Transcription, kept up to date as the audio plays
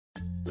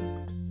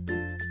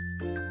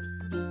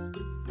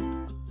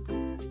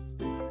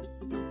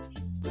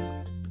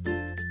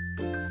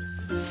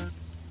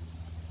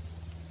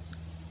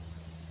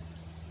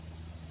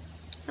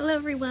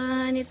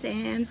everyone, it's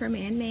Ann from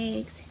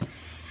Annmakes.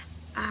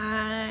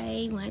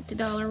 I went to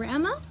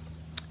Dollarama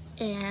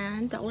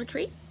and Dollar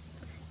Tree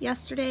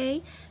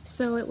yesterday,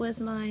 so it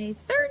was my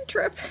third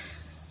trip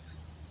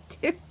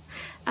to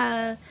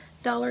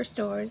dollar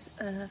stores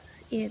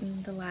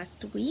in the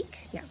last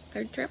week. Yeah,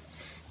 third trip.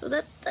 So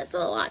that's a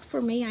lot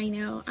for me. I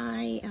know.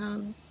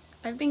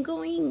 I've been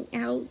going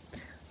out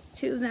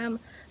to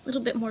them a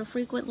little bit more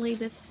frequently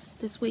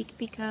this week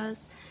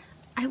because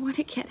I want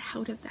to get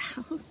out of the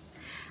house.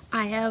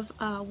 I have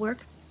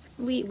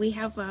we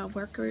have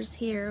workers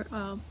here,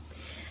 and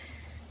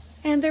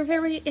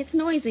it's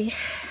noisy.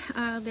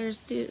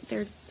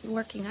 They're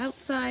working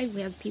outside.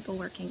 We have people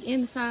working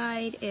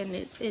inside, and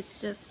it's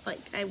just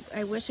like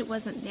I wish it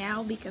wasn't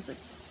now because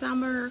it's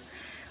summer,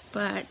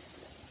 but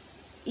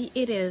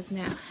it is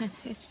now.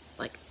 It's just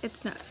like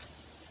it's not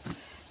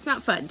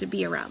fun to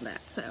be around that.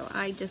 So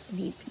I just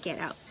need to get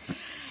out.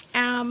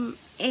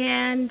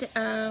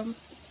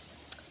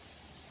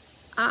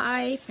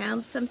 I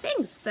found some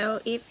things,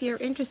 so if you're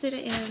interested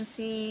in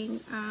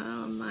seeing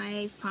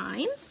my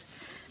finds,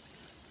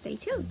 stay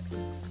tuned.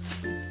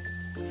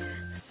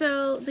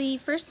 So the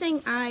first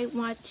thing I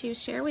want to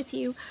share with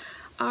you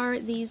are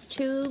these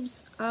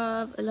tubes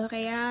of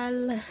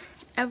L'Oreal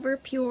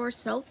Everpure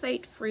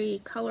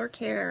Sulfate-Free Color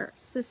Care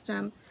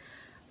System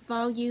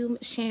Volume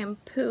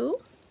Shampoo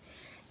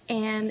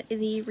and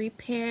the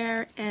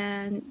Repair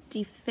and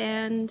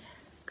Defend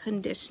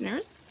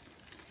Conditioners.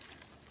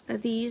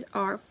 These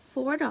are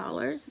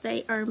 $4.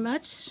 They are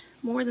much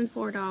more than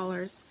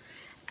 $4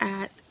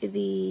 at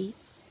the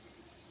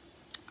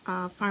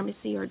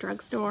pharmacy or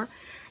drugstore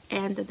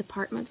and the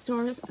department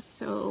stores,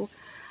 so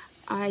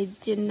I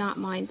did not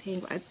mind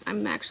paying.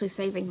 I'm actually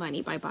saving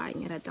money by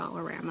buying it at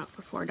Dollarama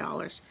for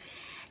 $4.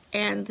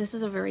 And this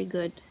is a very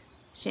good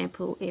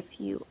shampoo if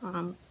you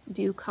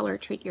do color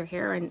treat your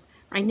hair. And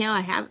right now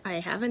I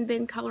haven't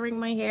been coloring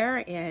my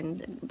hair,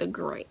 and the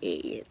gray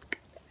is,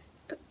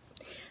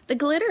 the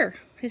glitter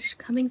is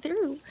coming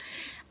through.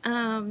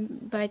 Yeah,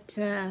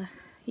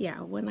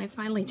 when I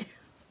finally do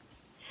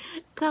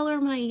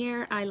color my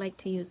hair, I like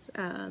to use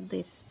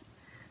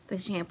the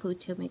shampoo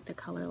to make the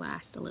color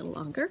last a little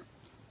longer.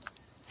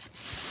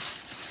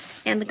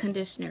 And the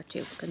conditioner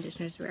too. The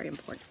conditioner is very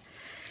important.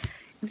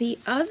 The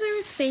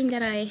other thing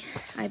that I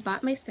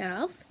bought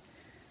myself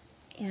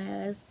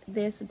is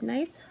this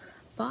nice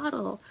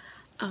bottle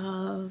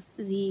of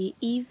the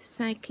Yves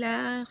Saint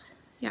Clair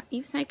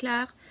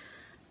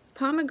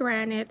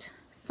pomegranate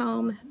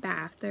foam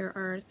bath. There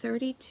are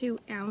 32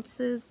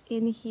 ounces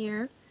in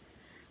here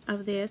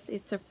of this.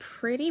 It's a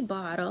pretty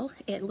bottle.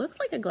 It looks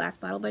like a glass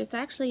bottle, but it's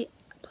actually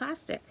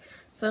plastic,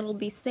 so it'll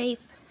be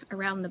safe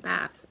around the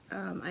bath.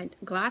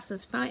 Glass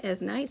is fine,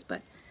 is nice,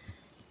 but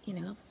you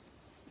know,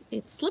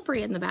 it's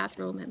slippery in the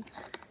bathroom and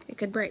it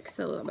could break.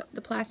 So but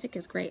the plastic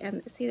is great,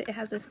 and see it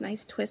has this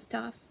nice twist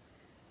off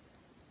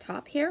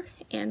top here,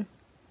 and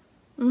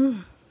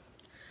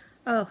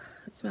oh,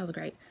 it smells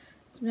great.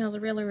 It smells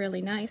really,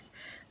 really nice.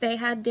 They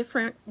had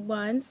different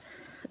ones.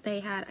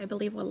 They had, I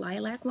believe, a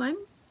lilac one,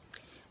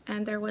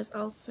 and there was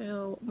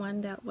also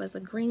one that was a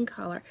green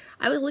color.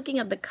 I was looking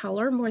at the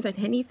color more than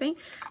anything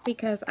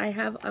because I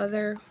have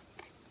other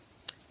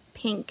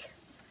pink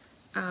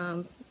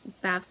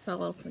bath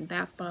salts and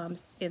bath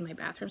bombs in my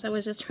bathrooms. I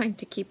was just trying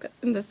to keep it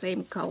in the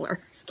same color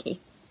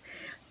scheme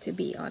to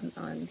be on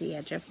the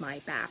edge of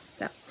my bath.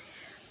 So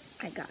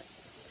I got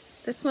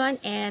this one,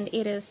 and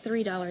it is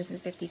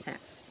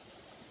 $3.50.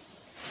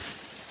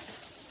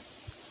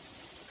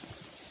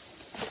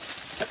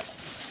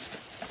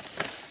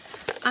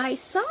 I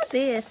saw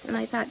this and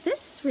I thought,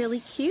 this is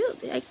really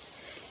cute.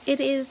 It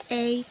is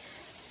a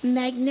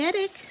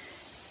magnetic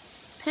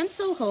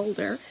pencil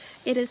holder.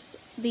 It is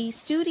the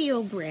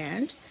Studio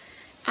brand.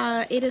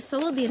 It is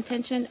sold with the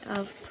intention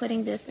of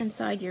putting this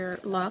inside your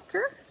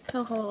locker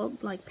to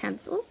hold like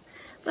pencils.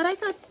 But I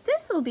thought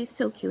this will be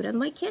so cute in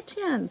my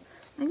kitchen.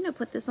 I'm going to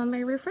put this on my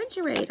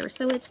refrigerator.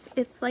 So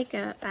it's like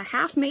a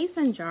half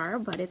mason jar,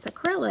 but it's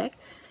acrylic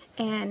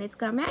and it's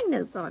got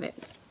magnets on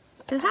it.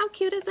 How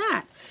cute is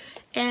that?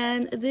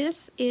 And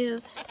this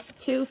is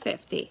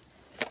 $2.50,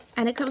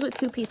 and it comes with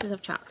 2 pieces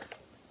of chalk.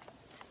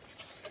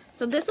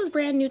 So this was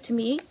brand new to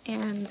me,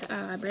 and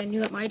brand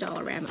new at my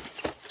Dollarama.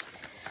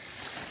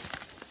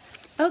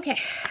 Okay,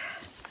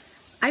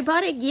 I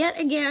bought it yet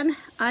again,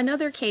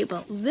 another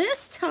cable.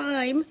 This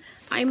time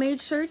I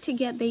made sure to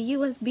get the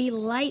USB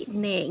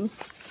Lightning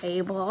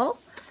cable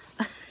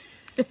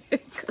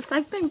because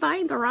I've been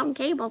buying the wrong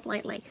cables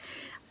lately.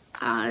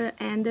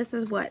 And this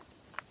is what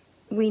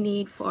we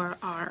need for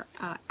our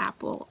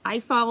Apple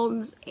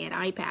iPhones and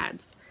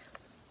iPads.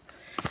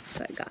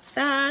 So I got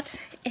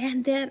that,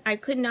 and then I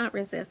could not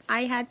resist.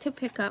 I had to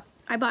pick up,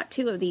 I bought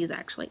 2 of these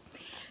actually.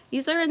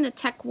 These are in the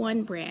Tech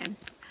One brand.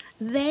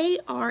 They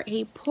are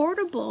a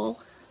portable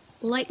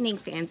lightning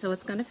fan, so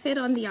it's going to fit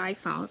on the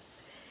iPhone.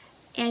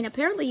 And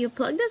apparently you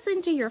plug this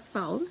into your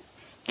phone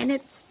and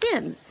it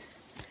spins.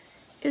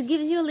 It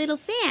gives you a little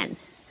fan.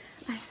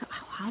 I thought,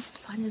 oh, how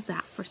fun is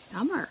that for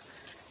summer?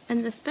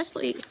 And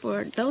especially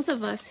for those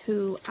of us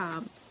who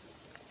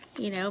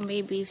you know,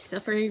 maybe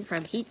suffering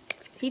from heat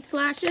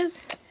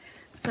flashes.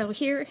 So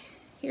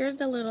here's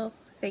the little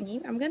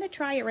thingy. I'm gonna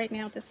try it right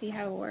now to see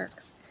how it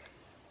works.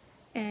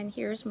 And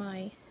here's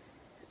my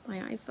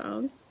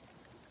iPhone.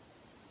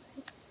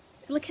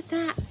 Look at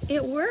that,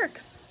 it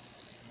works.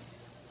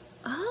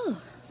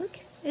 Oh, look,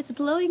 it's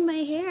blowing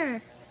my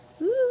hair.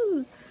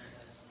 Woo!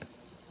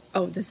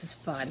 Oh, this is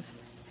fun.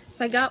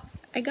 So I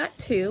got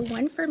two,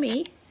 one for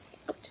me.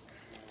 Ouch.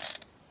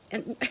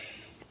 And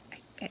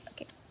okay,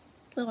 it's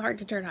a little hard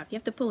to turn off. You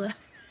have to pull it.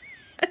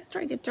 I was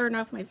trying to turn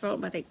off my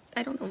phone, but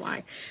I don't know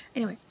why.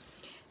 Anyway,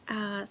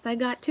 so I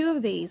got two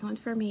of these, one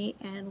for me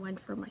and one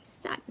for my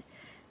son,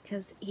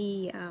 because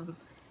he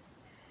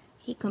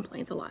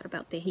complains a lot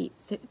about the heat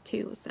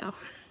too. So,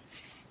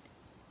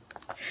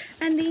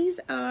 and these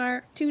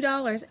are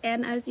 $2,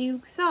 and as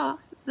you saw,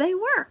 they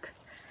work.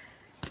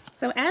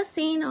 So as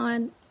seen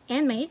on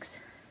Annmakes,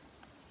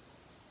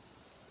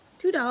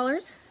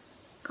 $2.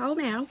 Call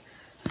now.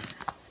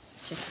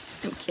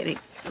 I'm kidding.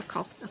 I'll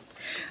call.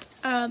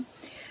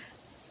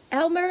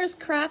 Elmer's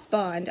Craft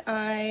Bond.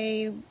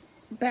 I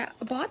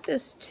bought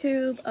this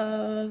tube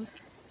of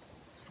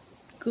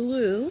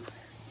glue.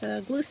 It's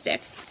a glue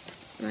stick.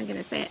 I'm not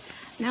gonna say it.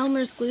 An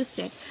Elmer's glue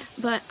stick.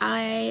 But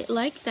I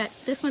like that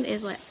this one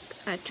is like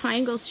a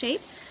triangle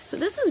shape. So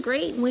this is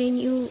great when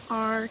you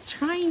are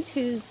trying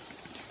to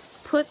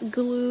put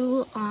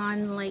glue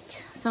on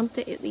like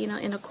something, you know,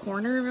 in a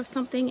corner of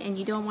something, and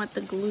you don't want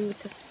the glue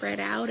to spread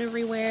out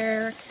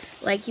everywhere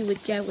like you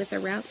would get with a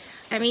round.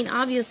 I mean,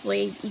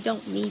 obviously you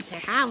don't need to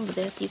have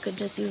this, you could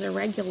just use a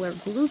regular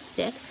glue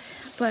stick,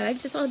 but I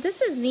just thought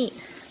this is neat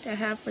to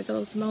have for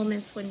those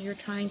moments when you're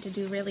trying to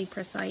do really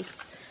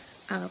precise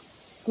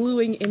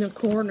gluing in a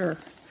corner.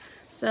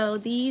 So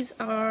these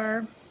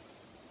are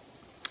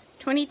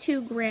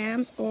 22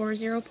 grams or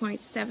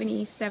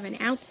 0.77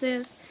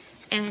 ounces,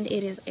 and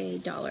it is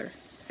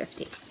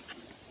 $1.50.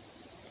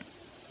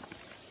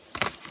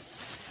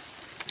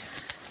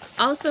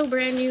 Also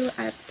brand new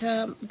at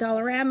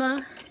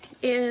Dollarama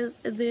is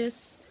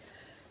this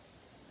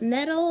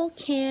metal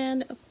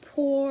can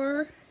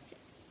pour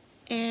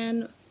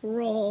and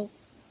roll.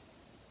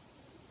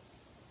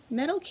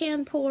 Metal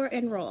can pour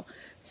and roll.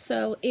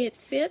 So it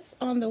fits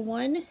on the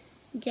 1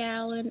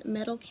 gallon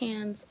metal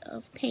cans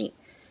of paint.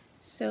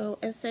 So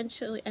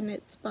essentially, and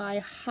it's by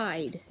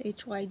Hyde,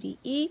 Hyde.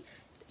 It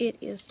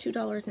is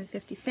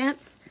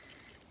 $2.50.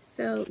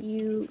 So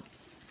you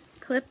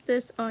clip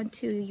this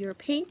onto your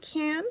paint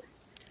can,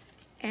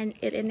 and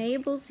it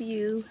enables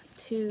you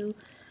to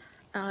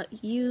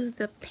use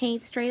the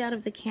paint straight out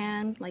of the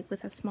can, like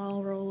with a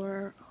small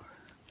roller.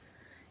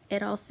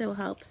 It also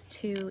helps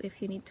to,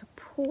 if you need to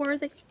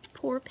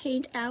pour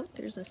paint out,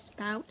 there's a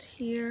spout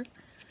here.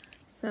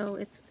 So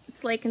it's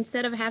like,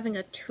 instead of having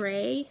a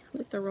tray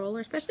with the roller,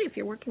 especially if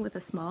you're working with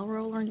a small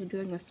roller and you're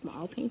doing a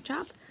small paint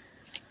job,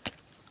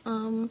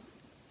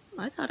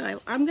 I thought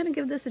I'm gonna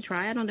give this a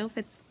try. I don't know if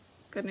it's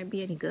gonna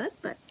be any good,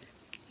 but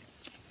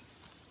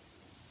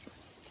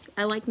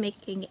I like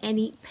making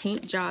any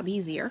paint job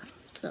easier,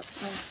 so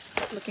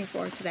I'm looking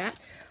forward to that.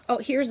 Oh,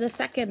 here's the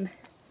second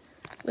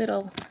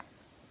little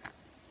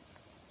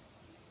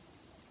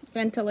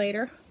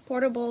ventilator,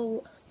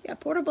 portable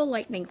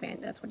lightning fan,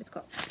 that's what it's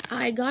called.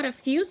 I got a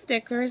few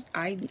stickers.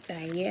 I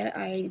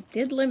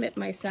did limit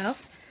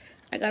myself.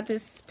 I got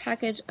this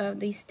package of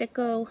the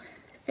Sticko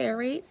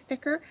Fairy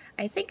sticker.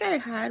 I think I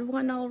had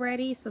one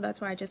already, so that's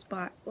why I just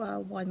bought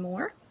one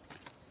more.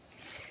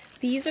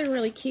 These are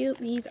really cute.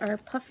 These are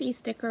puffy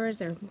stickers.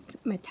 They're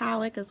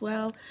metallic as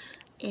well,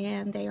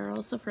 and they are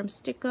also from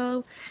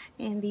Sticko,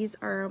 and these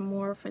are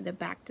more for the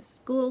back to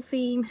school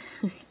theme.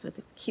 So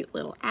the cute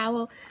little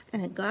owl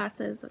and the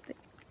glasses.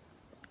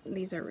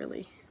 These are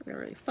really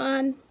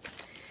fun,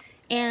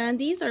 and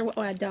these are $1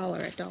 at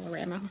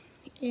Dollarama.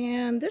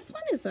 And this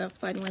one is a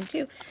fun one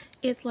too.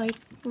 It's like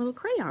little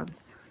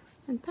crayons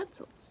and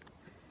pencils.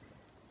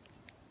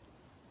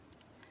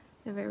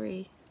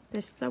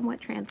 They're somewhat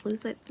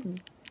translucent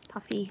and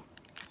puffy.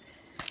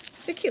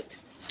 They're cute.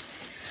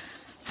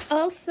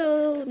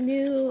 Also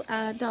new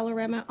at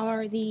Dollarama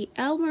are the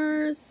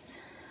Elmer's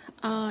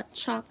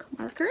chalk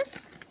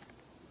markers,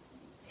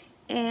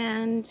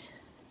 and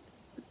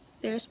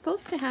they're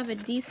supposed to have a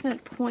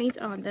decent point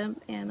on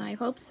them, and I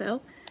hope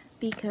so,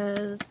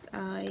 because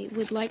I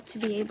would like to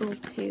be able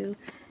to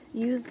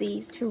use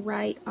these to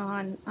write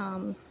on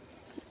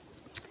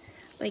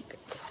like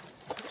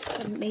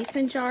some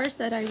mason jars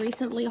that I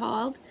recently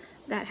hauled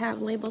that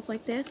have labels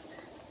like this.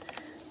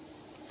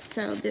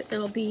 So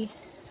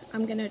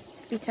I'm gonna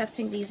be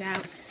testing these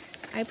out.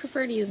 I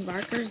prefer to use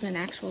markers than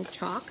actual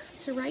chalk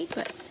to write,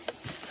 but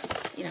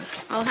you know,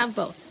 I'll have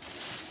both.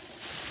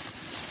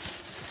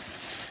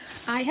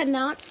 I had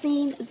not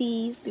seen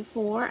these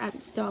before at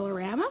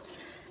Dollarama,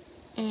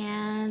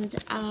 and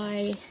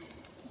I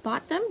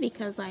bought them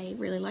because I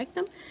really like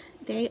them.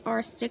 They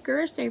are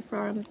stickers. They're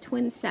from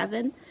Twin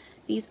 7.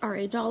 These are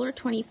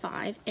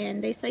 $1.25,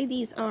 and they say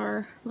these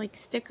are like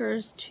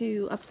stickers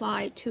to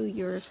apply to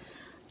your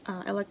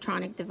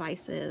electronic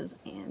devices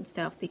and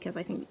stuff, because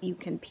I think you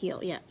can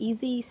peel. Yeah,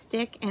 easy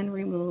stick and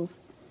remove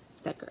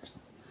stickers.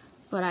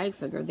 But I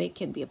figure they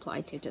can be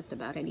applied to just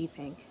about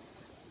anything.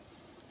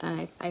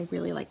 I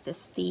really like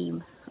this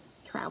theme,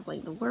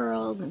 traveling the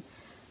world and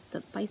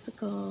the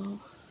bicycle.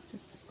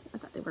 I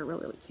thought they were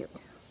really, really cute.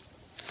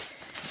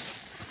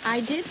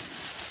 I did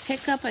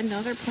pick up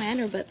another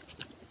planner, but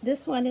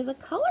this one is a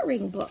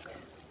coloring book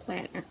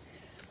planner.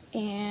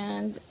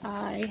 And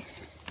I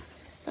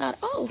thought,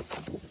 oh,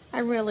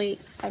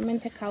 I'm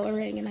into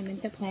coloring and I'm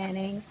into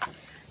planning.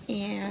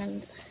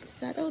 And I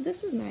thought, oh,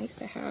 this is nice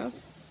to have.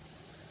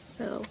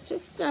 So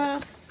just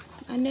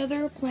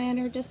another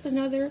planner, just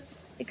another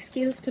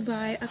excuse to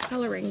buy a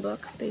coloring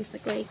book,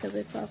 basically, because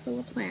it's also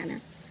a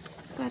planner.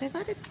 But I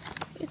thought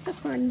it's a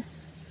fun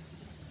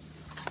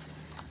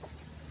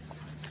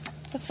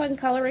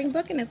coloring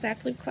book, and it's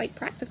actually quite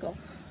practical.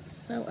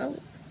 So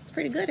it's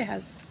pretty good. It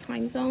has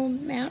time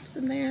zone maps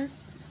in there.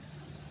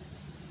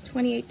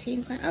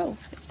 2018 plan. Oh,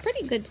 it's a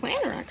pretty good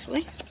planner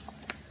actually.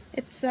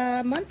 It's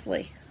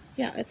monthly.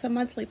 Yeah, it's a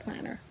monthly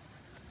planner.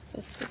 So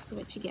this is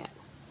what you get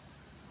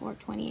for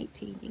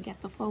 2018. You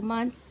get the full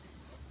month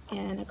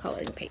and a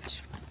coloring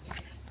page.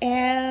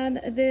 And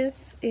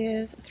this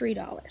is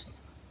 $3.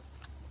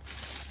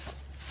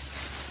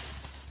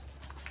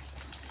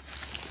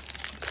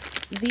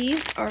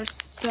 These are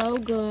so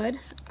good.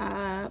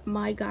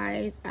 My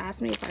guys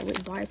asked me if I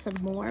would buy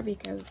some more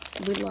because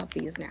we love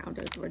these now.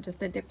 We're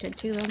just addicted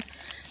to them.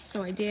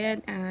 So I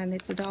did, and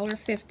it's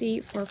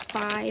 $1.50 for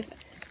 5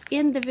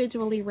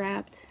 individually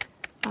wrapped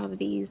of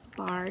these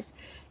bars.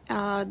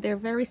 They're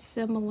very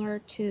similar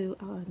to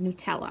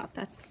Nutella.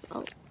 That's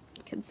all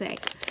I can say.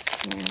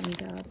 And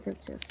they're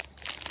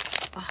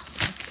just, oh,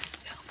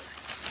 so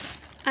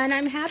good. And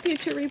I'm happy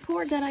to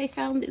report that I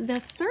found the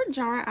third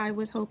jar I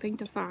was hoping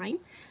to find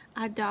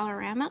at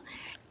Dollarama,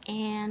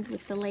 and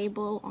with the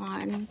label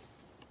on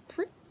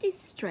pretty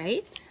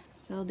straight.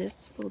 So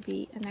this will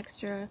be an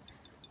extra,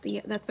 the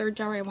third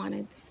jar I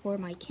wanted for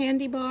my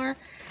candy bar.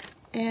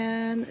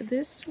 And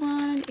this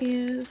one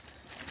is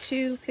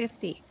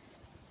 $2.50.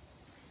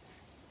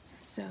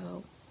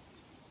 So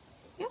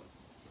yeah,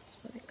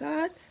 that's what I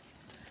got.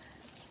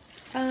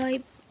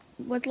 I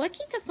was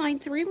lucky to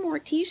find 3 more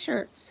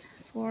t-shirts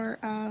for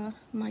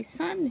my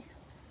son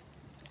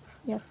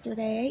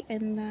yesterday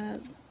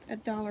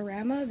at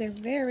Dollarama. They're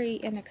very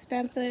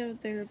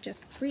inexpensive. They're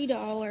just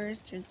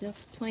 $3. They're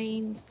just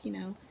plain, you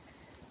know,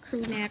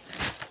 crew neck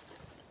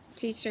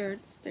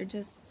t-shirts. They're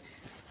just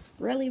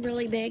really,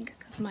 really big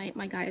because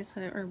my guys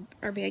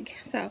are big.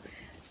 So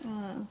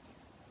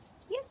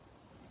yeah,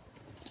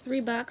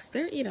 $3.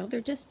 They're, you know,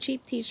 they're just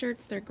cheap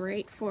t-shirts. They're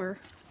great for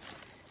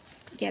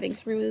getting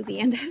through the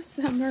end of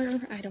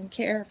summer. I don't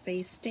care if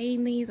they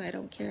stain these. I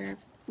don't care if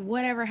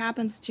whatever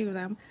happens to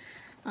them.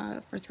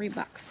 For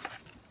 $3.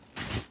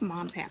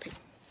 Mom's happy.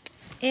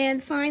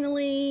 And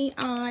finally,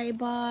 I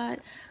bought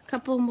a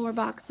couple more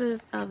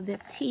boxes of the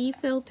tea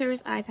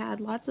filters. I've had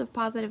lots of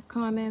positive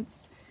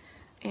comments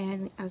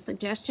and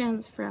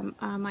suggestions from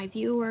my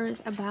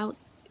viewers about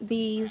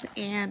these,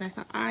 and I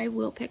thought I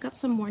will pick up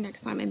some more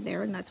next time I'm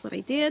there, and that's what I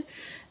did.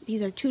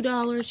 These are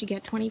 $2. You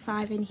get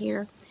 25 in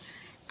here.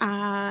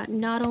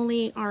 Not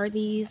only are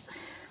these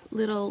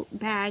little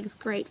bags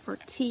great for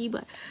tea,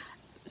 but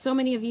so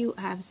many of you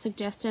have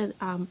suggested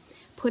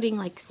putting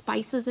like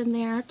spices in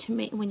there to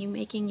make when you're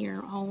making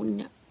your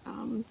own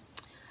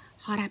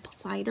hot apple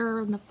cider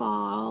in the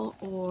fall,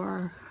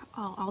 or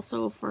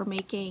also for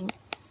making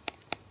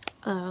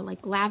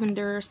like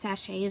lavender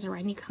sachets or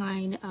any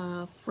kind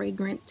of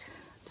fragrant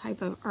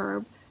type of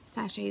herb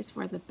sachets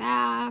for the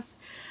bath,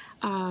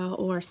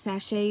 or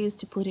sachets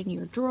to put in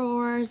your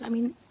drawers. I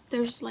mean,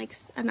 there's like,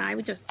 and I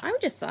would just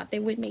thought they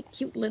would make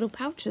cute little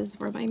pouches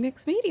for my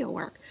mixed media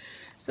work.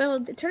 So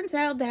it turns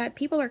out that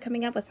people are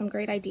coming up with some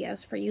great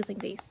ideas for using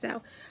these.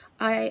 So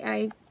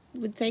I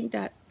would think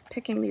that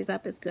picking these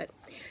up is good.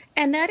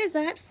 And that is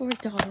that for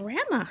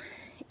Dollarama.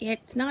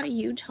 It's not a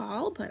huge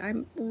haul, but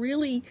I'm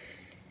really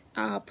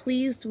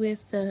pleased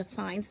with the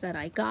finds that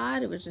I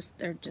got.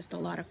 They're just a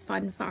lot of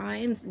fun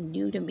finds,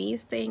 new to me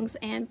things,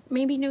 and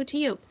maybe new to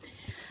you.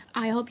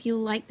 I hope you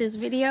liked this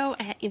video.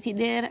 If you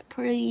did,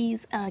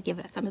 please give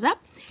it a thumbs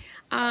up.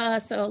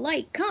 So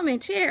like,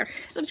 comment, share,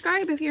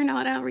 subscribe if you're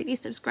not already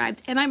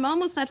subscribed. And I'm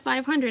almost at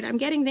 500. I'm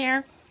getting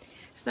there.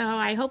 So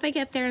I hope I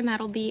get there, and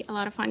that'll be a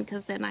lot of fun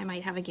because then I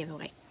might have a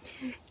giveaway.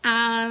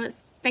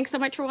 Thanks so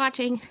much for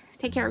watching.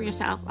 Take care of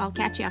yourself. I'll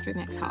catch you after the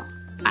next haul.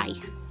 Bye.